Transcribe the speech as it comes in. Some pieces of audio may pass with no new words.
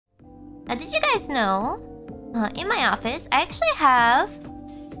Now, did you guys know? In my office, I actually have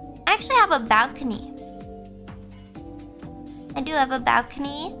a balcony. I do have a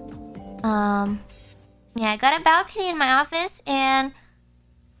balcony. Yeah, I got a balcony in my office, and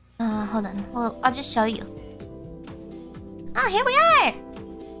hold on. Well, I'll just show you. Oh, here we are.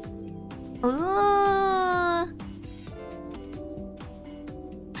 Ooh.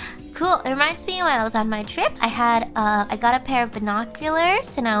 Cool. It reminds me when I was on my trip, I got a pair of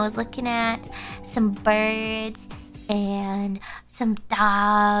binoculars and I was looking at some birds and some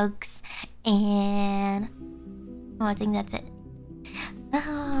dogs and I think that's it.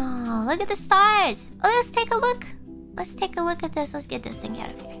 Oh, look at the stars. Oh, let's take a look. Let's take a look at this. Let's get this thing out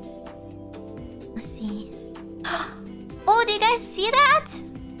of here. Let's see. Oh, do you guys see that?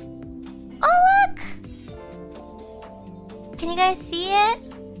 Oh, look! Can you guys see it?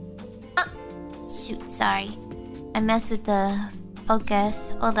 Oh, shoot, sorry. I messed with the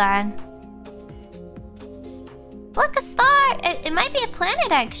focus. Hold on. Look, a star! It might be a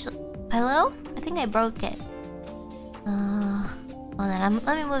planet, actually. Hello? I think I broke it. Hold on.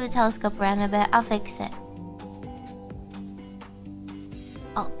 Let me move the telescope around a bit. I'll fix it.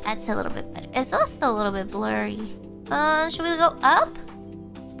 Oh, that's a little bit better. It's also a little bit blurry. Should we go up?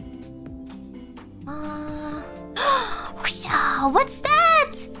 What's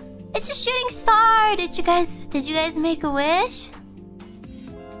that? It's a shooting star. Did you guys make a wish?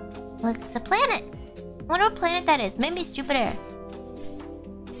 Look, it's a planet. I wonder what planet that is. Maybe it's Jupiter.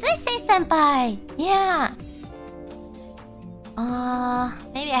 Suisei-senpai. Yeah.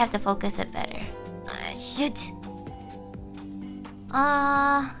 Maybe I have to focus it better. Shoot.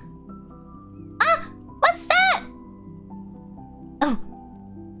 What's that? Oh,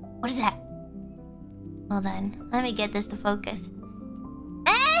 what is that? Hold on, let me get this to focus.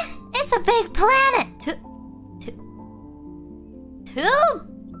 It's a big planet.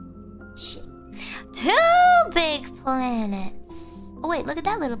 Two big planets. Oh wait, look at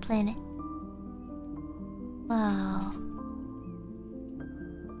that little planet. Wow.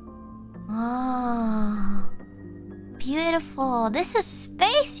 Oh, beautiful. This is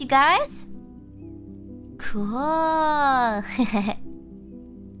space, you guys. Cool.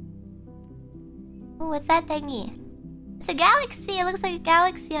 Oh, what's that thingy? It's a galaxy. It looks like a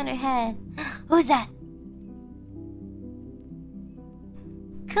galaxy on her head. Who's that?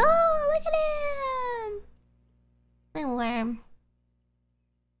 Cool. Look at him. Little worm.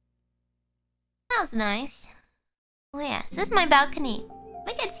 That was nice. Oh yeah, so this is my balcony.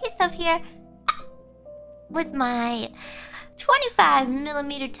 We can see stuff here with my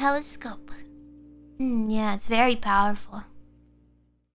 25mm telescope. Yeah, it's very powerful.